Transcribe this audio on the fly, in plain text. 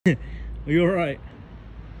Are you alright?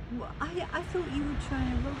 Well, I thought you were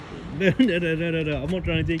trying to rob me. No. I'm not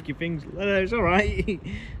trying to take your things. No, it's alright.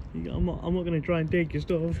 I'm not going to try and take your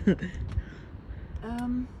stuff.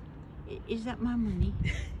 Is that my money?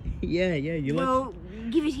 Yeah, you Well,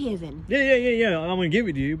 give it here then. Yeah. I'm going to give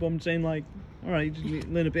it to you, but I'm saying, like, alright, just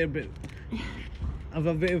learn a bit have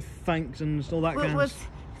a bit of thanks and all that kind of stuff.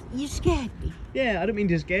 You scared me. Yeah, I don't mean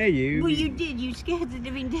to scare you. Well, you did. You scared the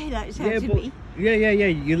living daylights out of me. Yeah.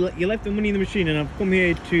 You left the money in the machine, and I've come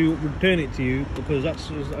here to return it to you because that's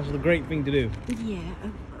the great thing to do. Yeah.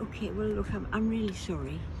 Okay. Well, look, I'm really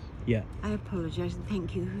sorry. Yeah. I apologise and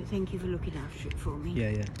thank you for looking after it for me.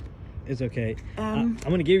 Yeah. It's okay. I'm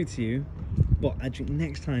gonna give it to you, but I think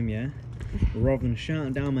next time, yeah, rather than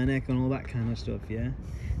shouting down my neck and all that kind of stuff, yeah,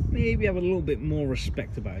 maybe have a little bit more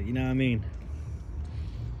respect about it. You know what I mean?